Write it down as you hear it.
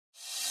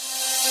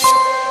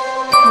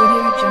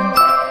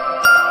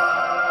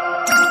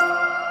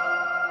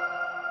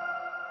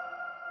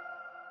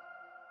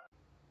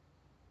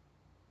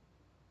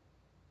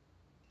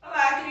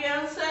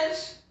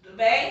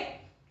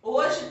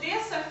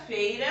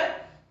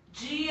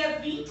dia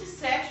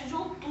 27 de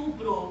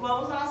outubro.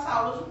 Vamos à nossa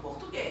aula de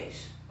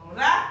português. Vamos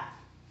lá?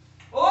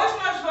 Hoje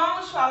nós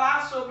vamos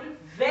falar sobre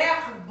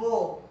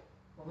verbo.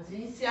 Vamos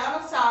iniciar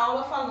nossa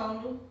aula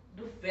falando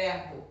do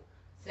verbo,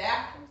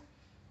 certo?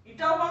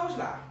 Então vamos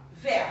lá.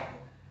 Verbo.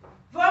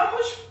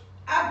 Vamos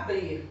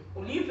abrir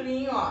o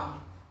livrinho, ó.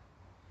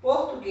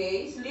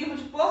 Português, livro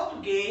de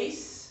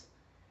português,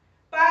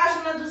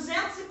 página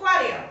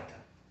 240.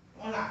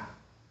 Vamos lá.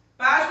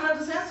 Página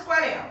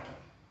 240.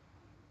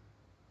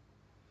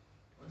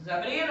 Vamos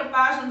abrir a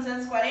página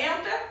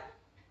 240.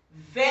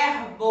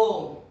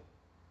 Verbo.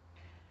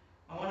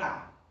 Vamos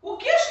lá. O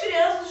que as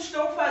crianças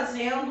estão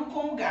fazendo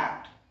com o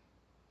gato?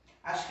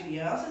 As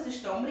crianças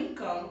estão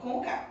brincando com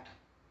o gato.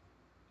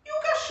 E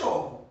o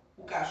cachorro?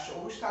 O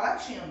cachorro está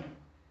latindo.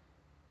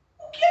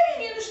 O que a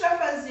menina está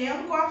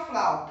fazendo com a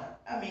flauta?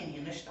 A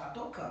menina está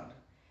tocando.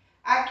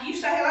 Aqui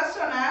está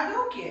relacionado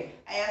ao quê?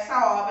 A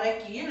essa obra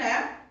aqui,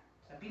 né?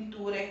 Essa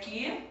pintura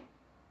aqui.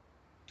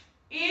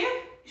 E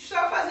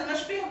está fazendo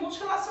as perguntas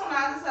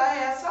relacionadas a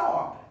essa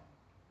obra.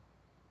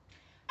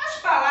 As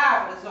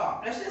palavras, ó,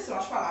 presta atenção,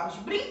 as palavras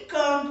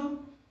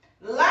brincando,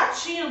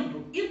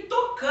 latindo e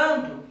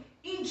tocando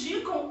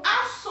indicam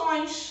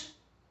ações,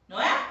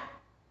 não é?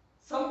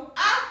 São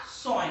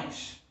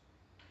ações.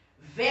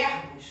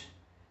 Verbos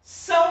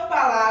são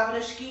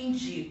palavras que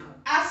indicam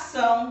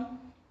ação,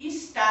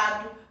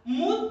 estado,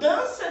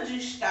 mudança de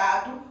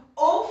estado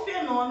ou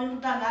fenômeno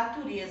da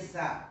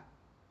natureza.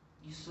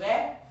 Isso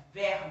é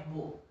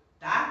verbo,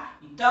 tá?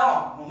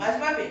 Então, ó, mais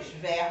uma vez,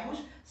 verbos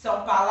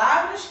são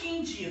palavras que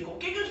indicam. O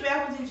que os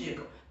verbos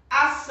indicam?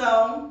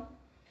 Ação,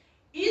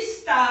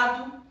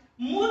 estado,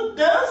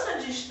 mudança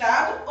de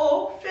estado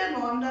ou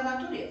fenômeno da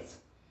natureza.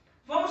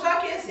 Vamos dar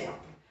aqui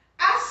exemplo.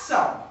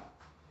 Ação.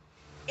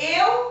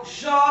 Eu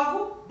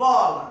jogo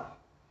bola.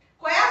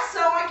 Qual é a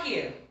ação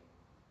aqui?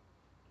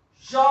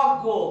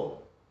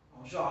 Jogo.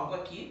 Então, jogo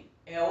aqui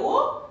é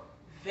o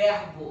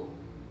verbo.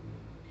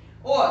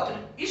 Outro,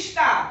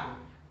 estado.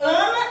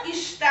 Ana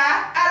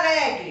está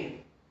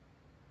alegre.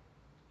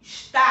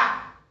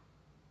 Está.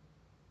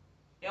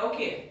 É o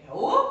quê? É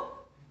o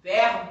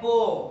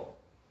verbo.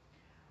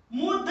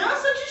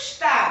 Mudança de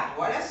estado.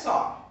 Olha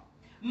só.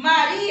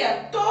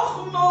 Maria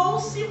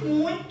tornou-se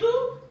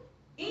muito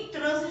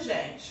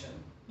intransigente.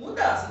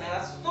 Mudança, né?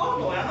 Ela se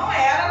tornou. Ela não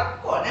era, ela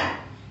ficou,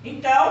 né?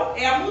 Então,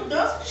 é a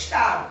mudança de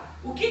estado.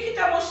 O que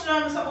está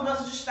mostrando essa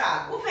mudança de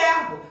estado? O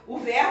verbo. O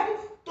verbo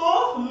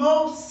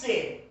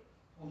tornou-se.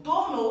 O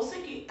tornou-se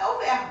aqui é o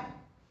verbo.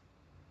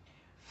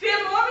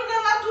 Fenômeno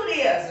da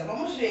natureza.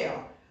 Vamos ver.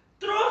 Ó.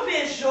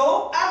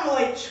 Trovejou à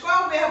noite. Qual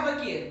é o verbo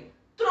aqui?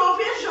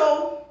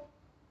 Trovejou.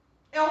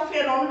 É um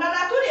fenômeno da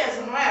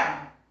natureza, não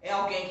é? É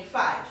alguém que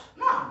faz?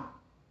 Não.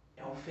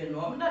 É um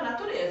fenômeno da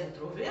natureza.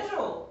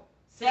 Trovejou.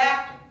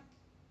 Certo?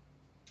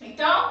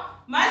 Então,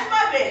 mais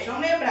uma vez,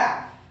 vamos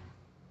lembrar.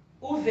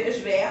 Os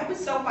verbos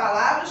são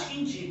palavras que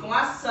indicam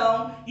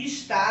ação,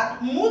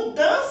 estado,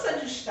 mudança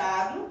de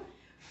estado,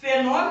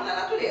 fenômeno da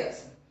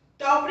natureza.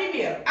 Então,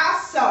 primeiro,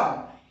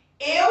 ação.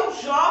 Eu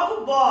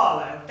jogo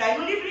bola. Está aí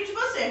no livrinho de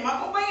vocês. Vamos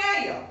acompanhar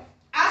aí, ó.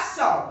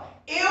 Ação.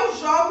 Eu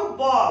jogo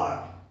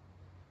bola.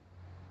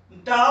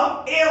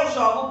 Então, eu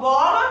jogo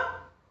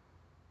bola.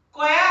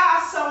 Qual é a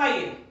ação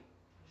aí?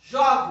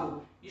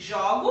 Jogo. E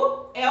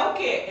jogo é o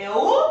quê? É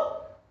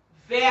o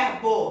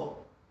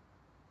verbo.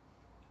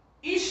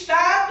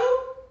 Estado.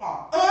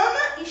 Ó,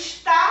 Ana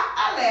está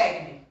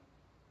alegre.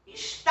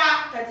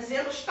 Está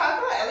dizendo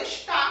estado, ela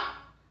está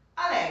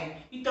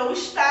alegre. Então,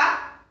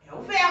 está é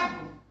o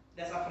verbo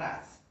dessa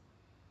frase.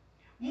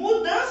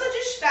 Mudança de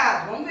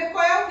estado. Vamos ver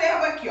qual é o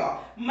verbo aqui, ó.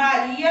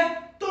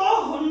 Maria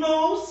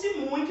tornou-se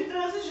muito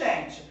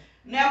intransigente.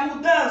 Né? A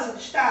mudança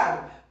de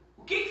estado.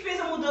 O que fez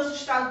a mudança de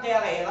estado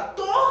dela? Ela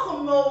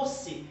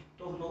tornou-se.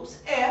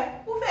 Tornou-se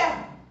é o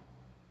verbo.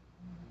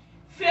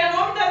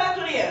 Fenômeno da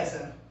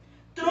natureza.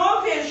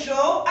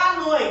 Trovejou à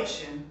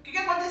noite. O que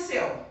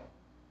aconteceu?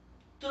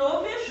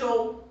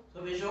 Trovejou.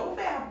 Trovejou o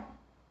verbo.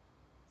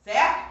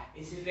 Certo?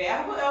 Esse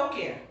verbo é o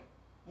quê?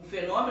 Um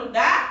fenômeno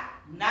da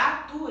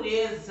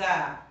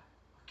natureza.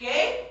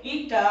 Ok?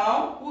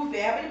 Então, o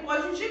verbo ele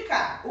pode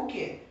indicar o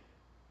quê?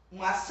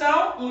 Uma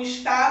ação, um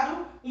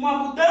estado, uma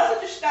mudança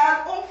de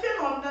estado ou um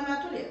fenômeno da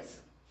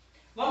natureza.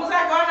 Vamos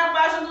agora na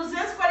página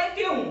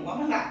 241.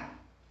 Vamos lá.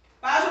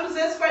 Página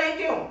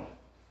 241.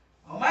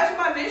 Vamos mais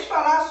uma vez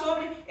falar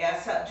sobre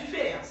essa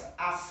diferença.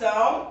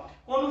 Ação,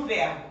 quando o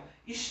verbo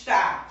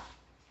está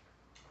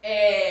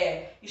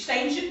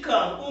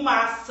indicando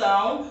uma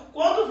ação,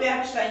 quando o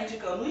verbo está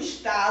indicando um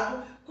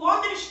estado,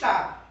 quando ele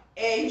está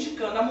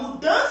indicando a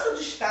mudança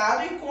de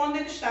estado e quando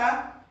ele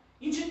está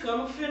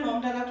indicando o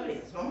fenômeno da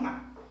natureza. Vamos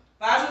lá.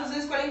 Página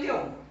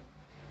 241.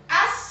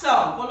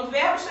 Ação, quando o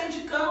verbo está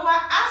indicando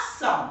uma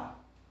ação.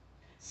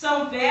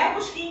 São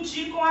verbos que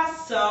indicam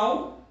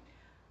ação,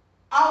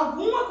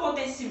 algum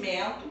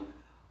acontecimento,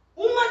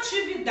 uma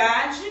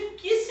atividade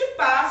que se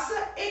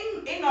passa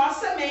em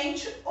nossa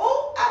mente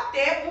ou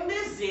até um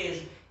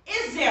desejo.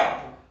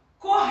 Exemplo,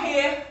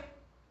 correr,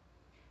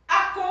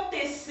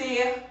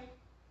 acontecer,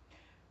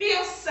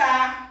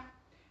 pensar,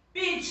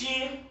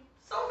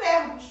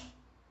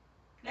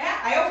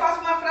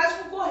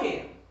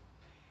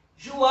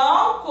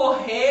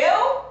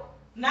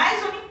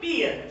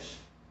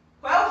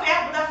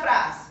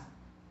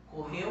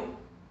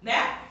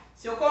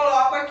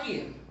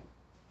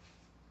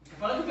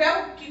 falando que o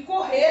verbo que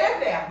correr é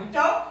verbo.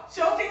 Então, se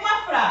eu tenho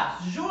uma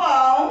frase,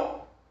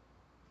 João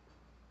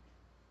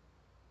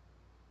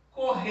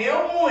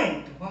correu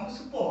muito, vamos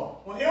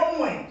supor, correu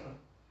muito.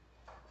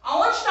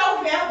 Aonde está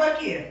o verbo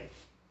aqui?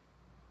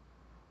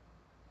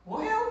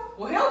 Correu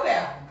o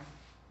verbo.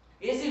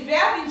 Esse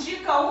verbo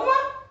indica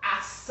uma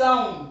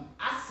ação.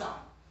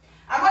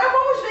 Agora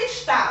vamos ver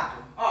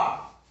estado. Ó,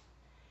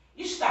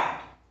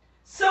 estado.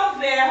 São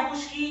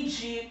verbos que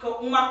indicam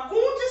uma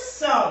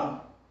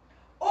condição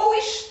ou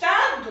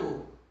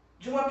estado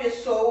de uma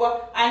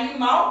pessoa,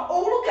 animal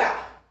ou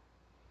lugar.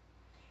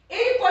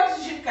 Ele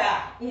pode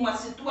indicar uma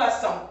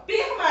situação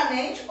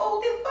permanente ou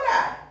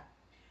temporária.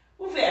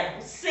 O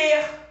verbo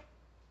ser,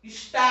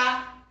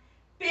 estar,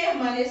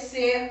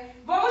 permanecer.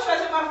 Vamos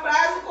fazer uma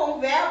frase com o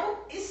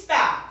verbo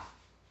estar.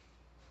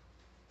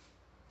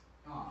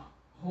 Ó,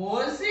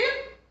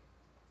 Rose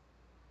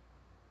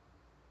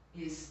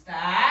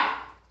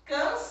está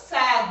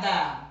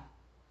cansada.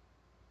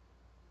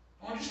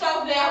 Onde está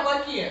o verbo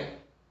aqui?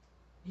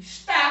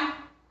 Está.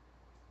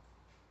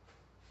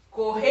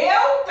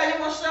 Correu, está lhe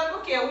mostrando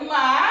o quê?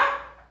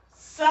 Uma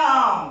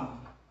ação.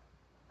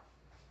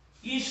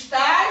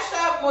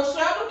 Está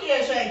mostrando o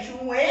quê, gente?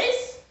 Um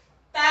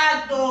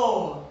estado.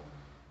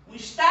 O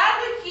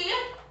estado em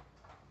que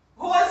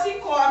Rose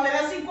encontra.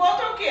 Ela se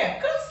encontra o quê?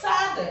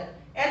 Cansada.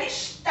 Ela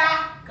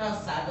está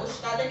cansada. O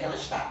estado é que ela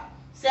está.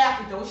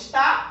 Certo? Então,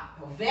 está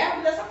é o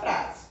verbo dessa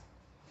frase.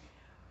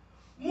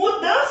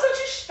 Mudança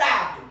de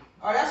estado.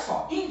 Olha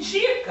só.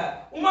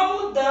 Indica uma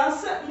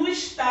mudança no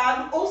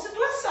estado ou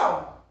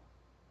situação.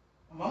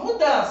 Uma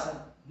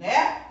mudança,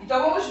 né?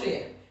 Então, vamos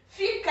ver.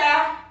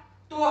 Ficar,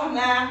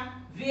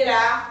 tornar,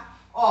 virar.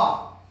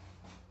 Ó.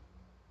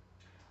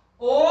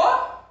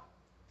 O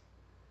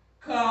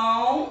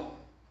cão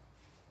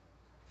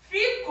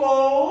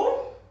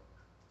ficou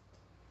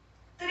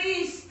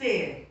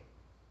triste.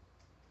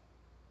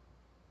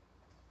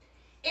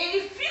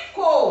 Ele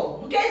ficou,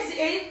 não quer dizer,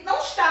 ele não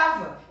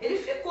estava. Ele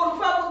ficou, não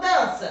foi a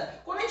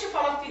mudança. Quando a gente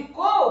fala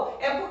ficou,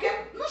 é porque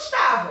não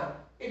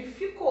estava. Ele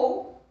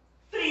ficou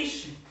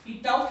triste.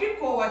 Então,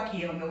 ficou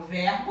aqui é o meu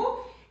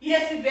verbo. E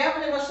esse verbo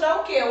vai mostrar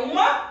o quê?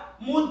 Uma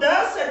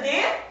mudança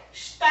de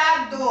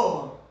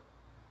estado.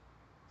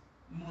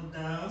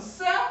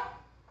 Mudança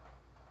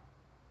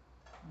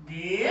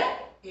de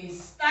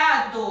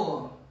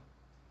estado.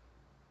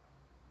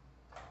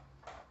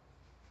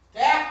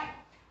 Certo?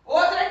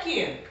 Outra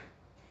aqui.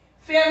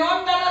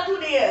 Fenômeno da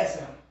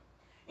natureza.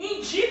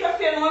 Indica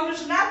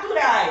fenômenos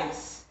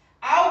naturais.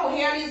 Algo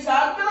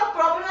realizado pela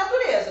própria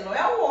natureza. Não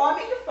é o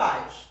homem que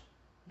faz,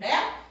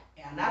 né?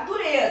 É a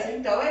natureza.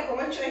 Então, é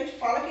como a gente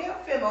fala que é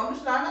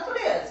fenômenos da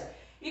natureza.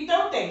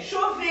 Então, tem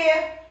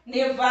chover,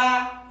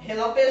 nevar,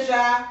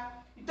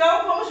 relampejar.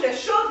 Então, vamos ver.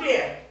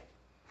 Chover.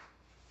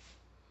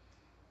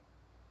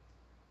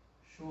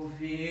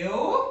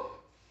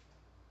 Choveu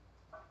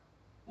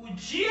o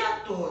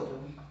dia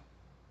todo.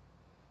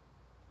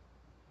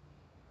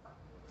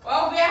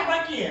 Qual o verbo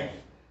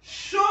aqui?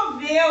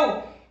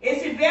 Choveu.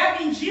 Esse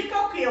verbo indica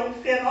o quê? Um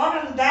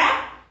fenômeno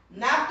da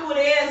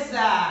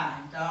natureza.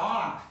 Então,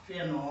 ó,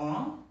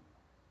 fenômeno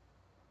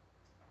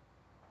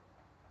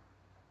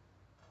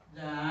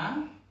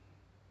da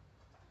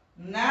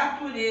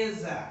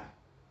natureza.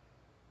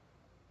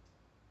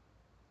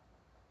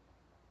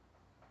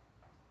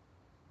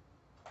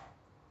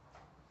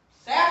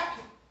 Certo?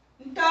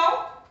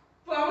 Então,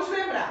 vamos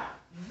lembrar.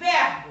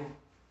 Verbo.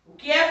 O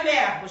que é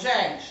verbo,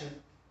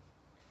 gente?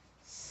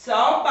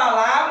 São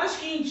palavras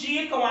que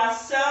indicam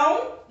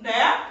ação,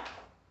 né?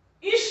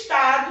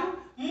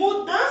 Estado,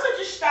 mudança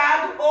de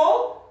estado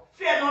ou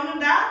fenômeno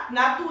da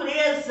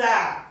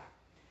natureza.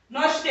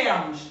 Nós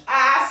temos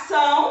a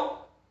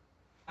ação.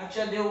 A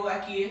tia deu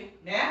aqui,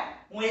 né?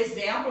 Um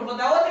exemplo. Eu vou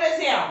dar outro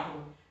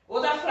exemplo.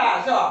 Outra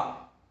frase, ó.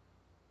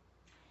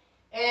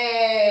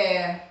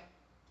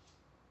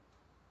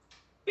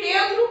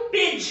 Pedro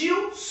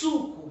pediu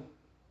suco.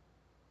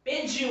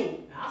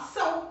 Pediu. É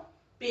ação.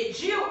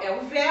 Pediu é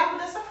o verbo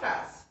dessa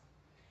frase.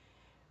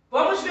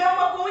 Vamos ver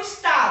uma com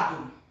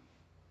estado.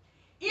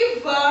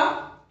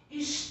 Ivan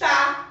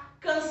está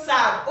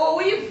cansado.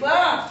 Ou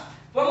Ivan,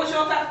 vamos ver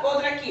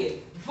outra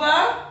aqui.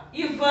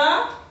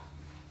 Ivan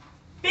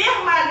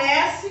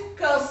permanece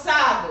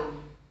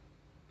cansado.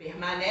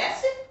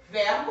 Permanece,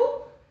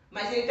 verbo,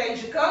 mas ele está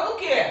indicando o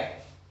quê?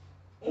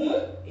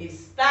 Um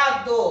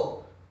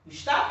estado. O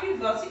estado que o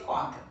Ivan se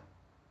encontra.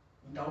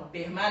 Então,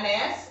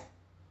 permanece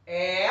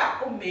é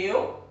o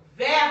meu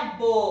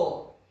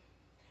verbo.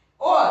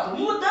 Outro,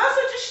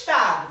 mudança de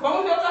estado.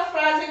 Vamos ver outra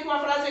frase aqui, uma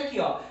frase aqui,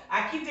 ó.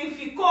 Aqui tem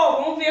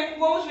ficou, vamos ver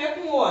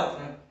com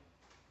outra.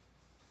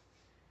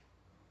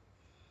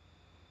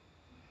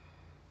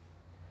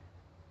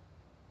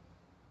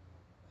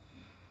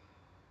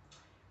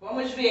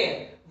 Vamos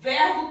ver.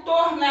 Verbo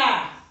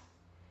tornar.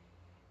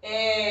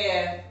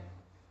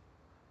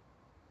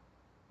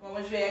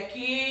 Vamos ver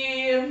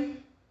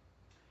aqui.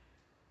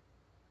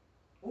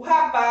 O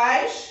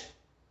rapaz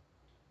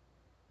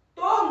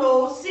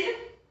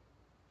tornou-se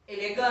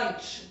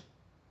elegante,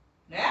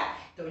 né?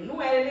 Então, ele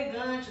não era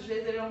elegante, às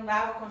vezes ele era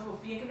andava com as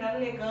roupinhas que não era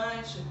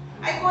elegante.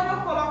 Aí quando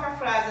eu coloco a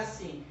frase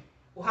assim,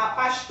 o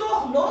rapaz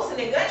tornou-se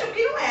elegante, o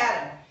que não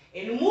era.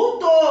 Ele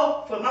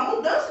mudou, foi uma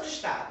mudança de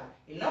estado.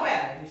 Ele não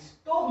era, ele se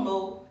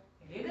tornou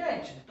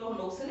elegante, ele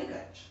tornou-se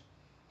elegante.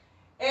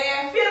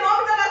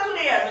 Fenômeno da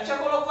natureza, já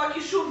colocou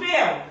aqui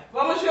choveu.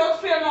 Vamos ver outro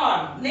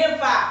fenômeno,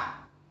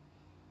 nevar.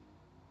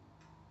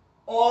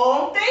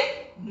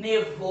 Ontem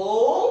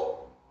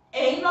nevou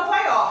em Nova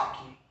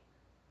York.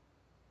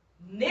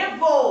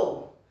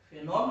 Nevou,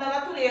 fenômeno da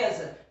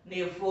natureza.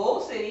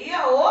 Nevou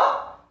seria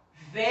o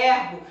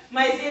verbo,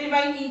 mas ele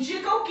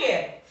indica o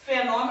quê?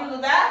 Fenômeno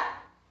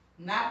da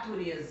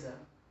natureza.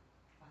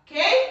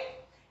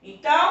 Ok?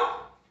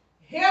 Então,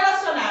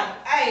 relacionado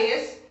a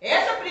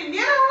essa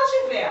primeira aula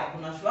de verbo,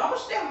 nós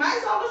vamos ter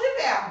mais aulas de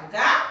verbo,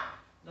 tá?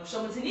 Nós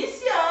estamos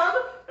iniciando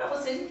para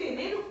vocês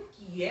entenderem o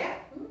que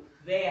é um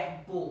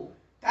verbo,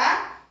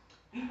 tá?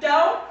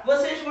 Então,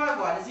 vocês vão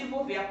agora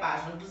desenvolver a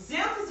página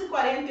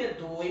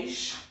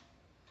 242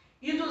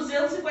 e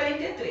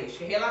 243,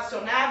 que é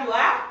relacionado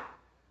a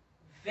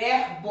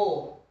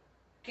verbo,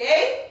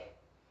 ok?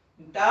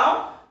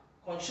 Então,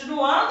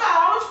 continuando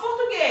a aula de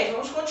português,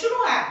 vamos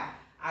continuar.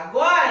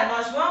 Agora,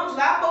 nós vamos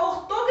lá para a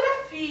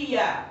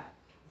ortografia.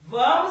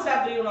 Vamos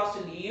abrir o nosso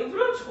livro,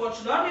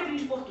 continuando o livro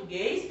de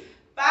português,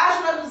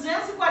 página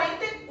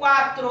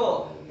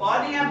 244.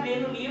 Podem abrir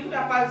no livro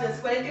da página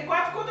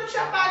 244 enquanto eu te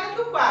apago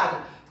aqui o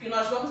quadro, porque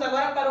nós vamos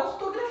agora para a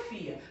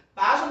ortografia.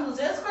 Página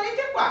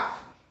 244.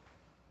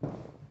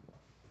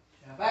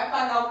 Já vai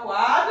apagar o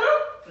quadro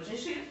para a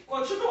gente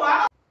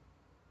continuar.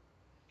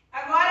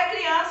 Agora,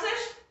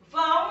 crianças,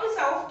 vamos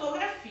à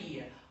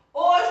ortografia.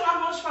 Hoje nós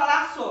vamos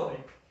falar sobre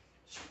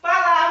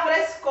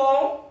palavras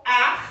com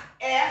ar,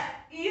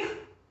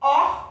 ir,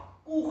 or,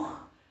 ur.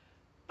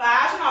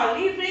 Página, ó,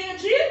 livrinho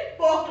de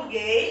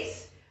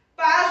português,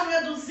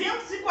 página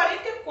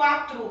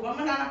 244.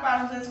 Vamos lá na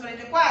página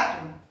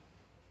 244?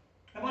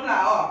 Vamos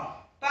lá, ó.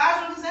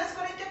 Página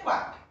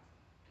 244.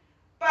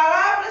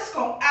 Palavras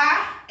com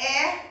ar,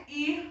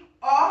 ir,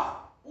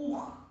 or,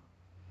 ur.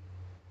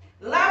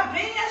 Lá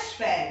vem as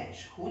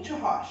férias, Ruth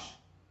Rocha.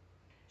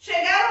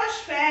 Chegaram as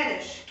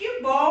férias,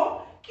 que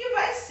bom que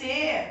vai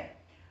ser.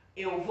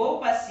 Eu vou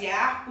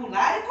passear,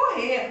 pular e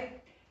correr.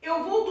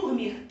 Eu vou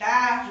dormir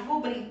tarde, vou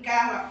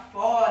brincar lá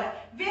fora,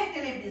 ver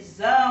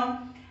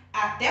televisão,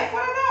 até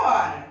fora da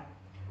hora.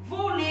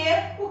 Vou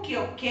ler o que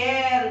eu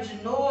quero de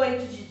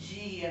noite, de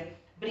dia,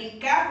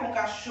 brincar com o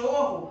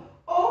cachorro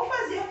ou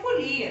fazer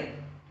folia.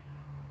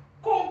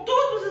 Com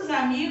todos os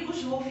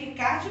amigos vou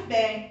ficar de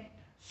bem.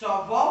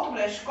 Só volto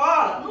para a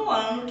escola no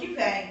ano que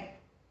vem.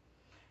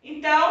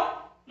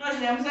 Então, nós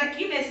lemos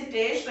aqui nesse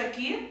texto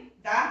aqui,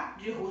 tá?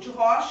 De Ruth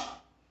Rocha,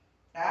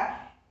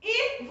 tá?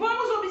 E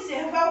vamos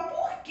observar o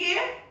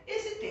porquê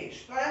esse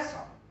texto. Olha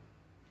só.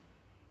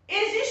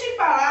 Existem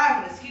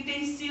palavras que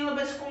têm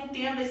sílabas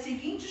contendo as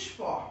seguintes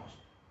formas: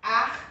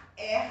 ar,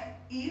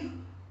 ir,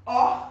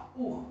 or,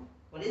 ur,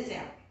 por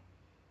exemplo.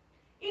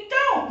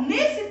 Então,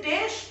 nesse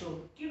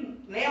texto que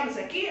lemos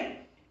aqui,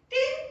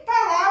 tem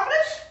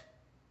palavras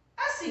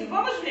assim.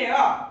 Vamos ver,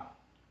 ó.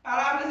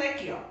 Palavras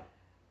aqui, ó.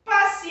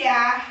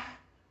 Passear,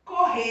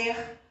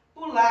 correr,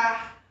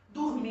 pular,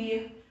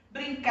 dormir,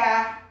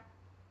 brincar,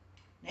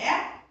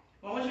 né?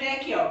 Vamos ver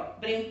aqui, ó.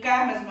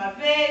 Brincar mais uma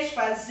vez,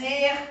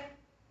 fazer,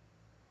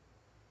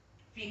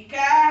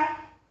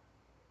 ficar.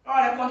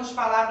 Olha quantas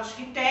palavras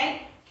que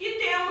tem. Que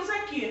temos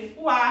aqui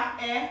o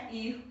ar,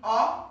 ir,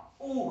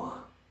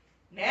 ur,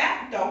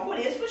 né? Então, por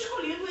isso foi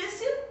escolhido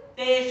esse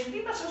texto.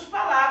 Tem bastante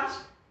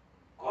palavras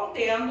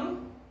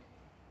contendo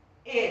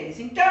eles.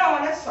 Então,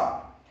 olha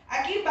só.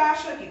 Aqui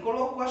embaixo, aqui,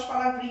 colocou as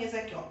palavrinhas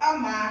aqui, ó.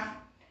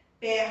 Amar,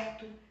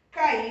 perto,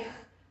 cair,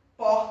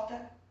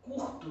 porta,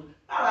 curto.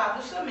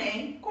 Palavras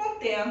também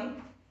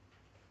contendo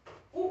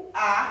o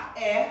ar,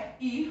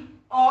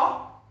 ir,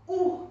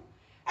 ur.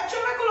 A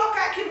tia vai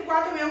colocar aqui no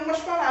quadro também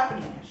algumas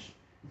palavrinhas.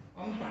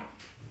 Vamos lá.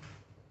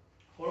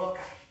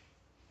 Colocar.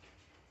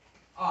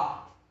 Ó.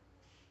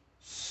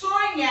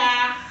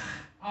 Sonhar.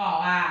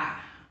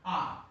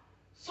 Ó.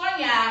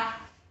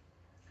 Sonhar.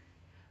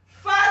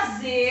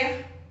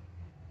 Fazer.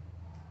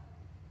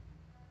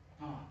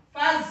 Ó.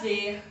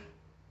 Fazer.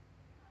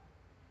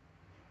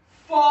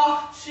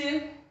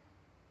 Forte.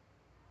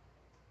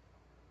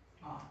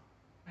 Ó.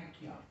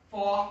 Aqui, ó.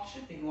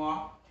 Forte. Tem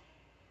ó.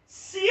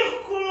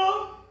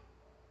 Círculo.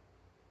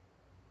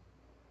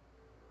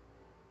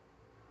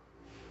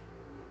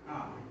 Ó.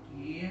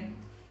 Aqui.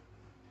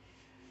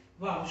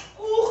 Vamos.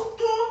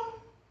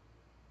 Curto.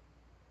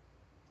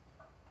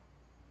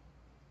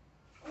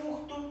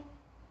 Curto.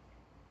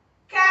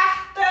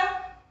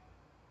 Carta.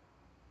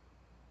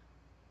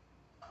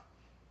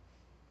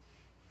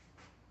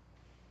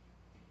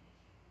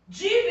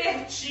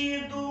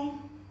 Divertido.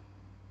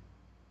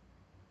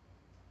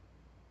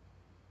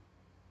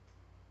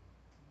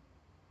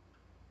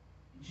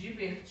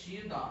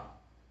 Divertido, ó.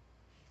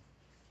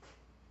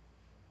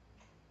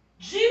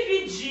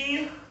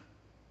 Dividir.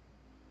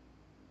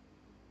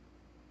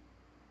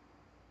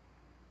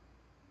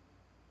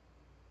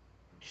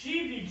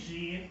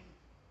 Dividir.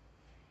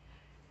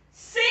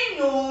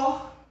 Senhor.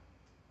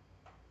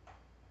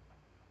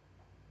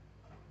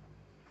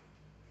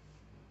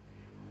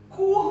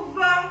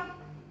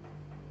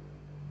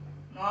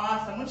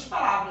 quantas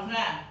palavras,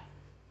 né?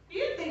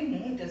 E tem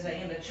muitas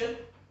ainda.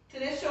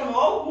 Selecionou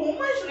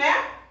algumas,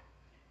 né?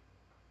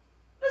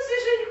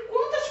 Vocês veem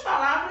quantas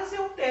palavras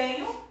eu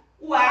tenho.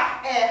 O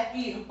ar, é,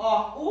 ir,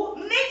 ó, u,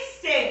 nem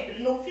sempre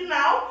no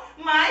final,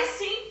 mas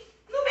sim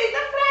no meio da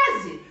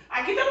frase.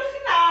 Aqui tá no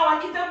final,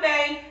 aqui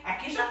também.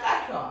 Aqui já tá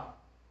aqui, ó.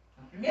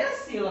 Na primeira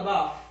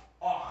sílaba,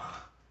 ó.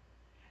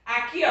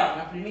 Aqui, ó,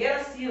 na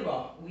primeira sílaba,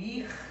 ó, o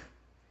ir.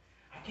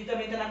 Aqui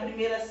também tá na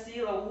primeira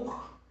sílaba, o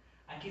ur.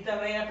 Aqui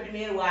também na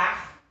primeira, o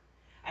ar.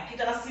 Aqui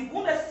tá na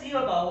segunda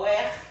sílaba, o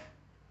er.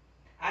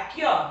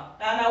 Aqui, ó,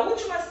 tá na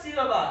última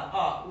sílaba,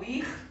 ó, o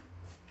ir.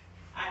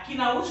 Aqui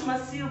na última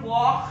sílaba, o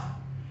or.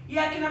 E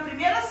aqui na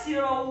primeira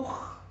sílaba, o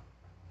ur.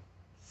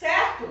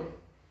 Certo?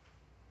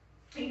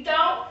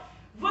 Então,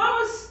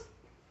 vamos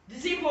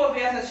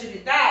desenvolver as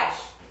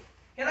atividades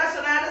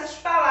relacionadas às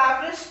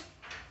palavras,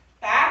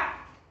 tá?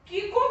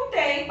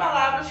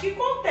 Palavras que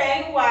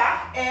contêm o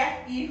ar,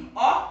 é, ir,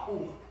 ó,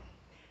 ur.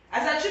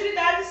 As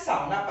atividades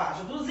são na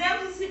página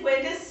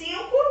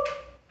 255,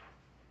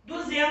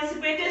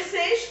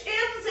 256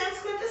 e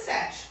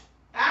 257,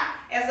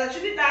 tá? Essas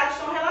atividades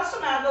estão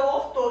relacionadas à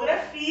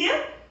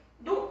ortografia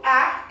do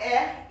ar,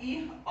 é,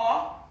 ir,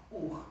 ó,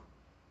 ur.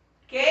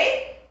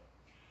 Ok?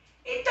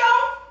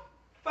 Então,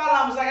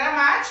 falamos a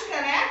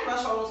gramática, né? Que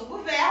nós falamos sobre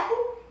o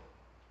verbo,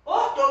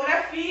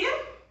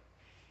 ortografia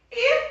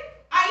e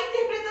a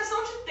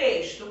interpretação de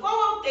texto.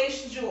 Qual é o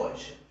texto de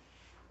hoje?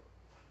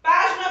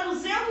 Página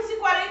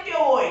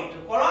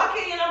 248. Coloque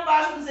aí na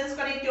página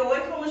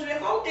 248, vamos ver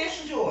qual é o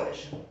texto de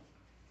hoje.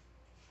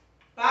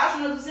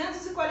 Página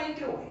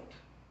 248.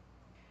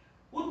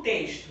 O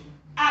texto.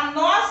 A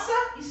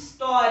nossa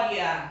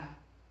história.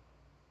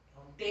 É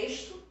o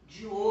texto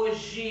de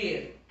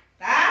hoje,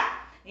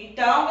 tá?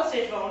 Então,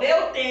 vocês vão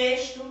ler o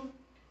texto,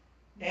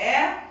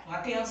 né? Com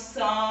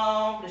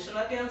atenção, prestando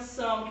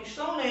atenção no que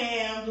estão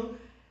lendo.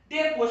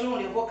 Depois vão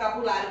ler o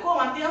vocabulário com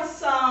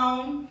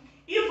atenção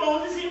e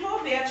vão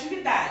desenvolver a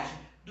atividade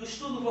do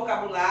estudo do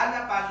vocabulário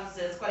na página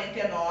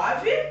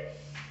 249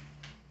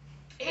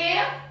 e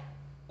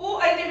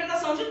a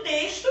interpretação de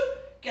texto,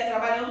 que é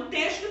trabalhando o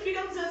texto, que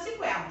fica no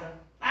 250,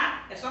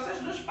 tá? É só essas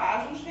duas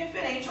páginas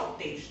referentes ao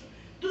texto,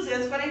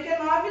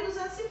 249 e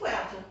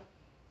 250,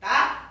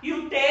 tá? E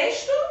o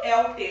texto é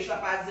o texto da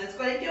página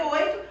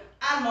 248,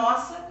 a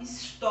nossa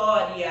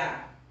história,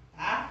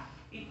 tá?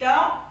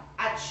 Então,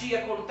 a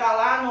tia, quando tá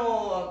lá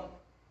no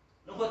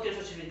roteiro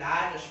de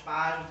atividade, as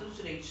páginas, tudo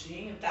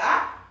direitinho,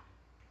 tá?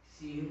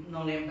 Se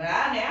não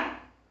lembrar, né?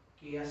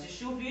 Que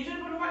assistiu o vídeo,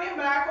 não vai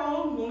lembrar com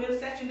o número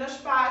certinho das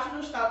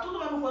páginas, tá? Tudo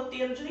lá no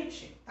roteiro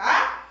direitinho,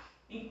 tá?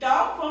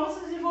 Então, vamos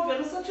desenvolver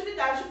essa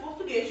atividade de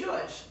português de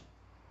hoje.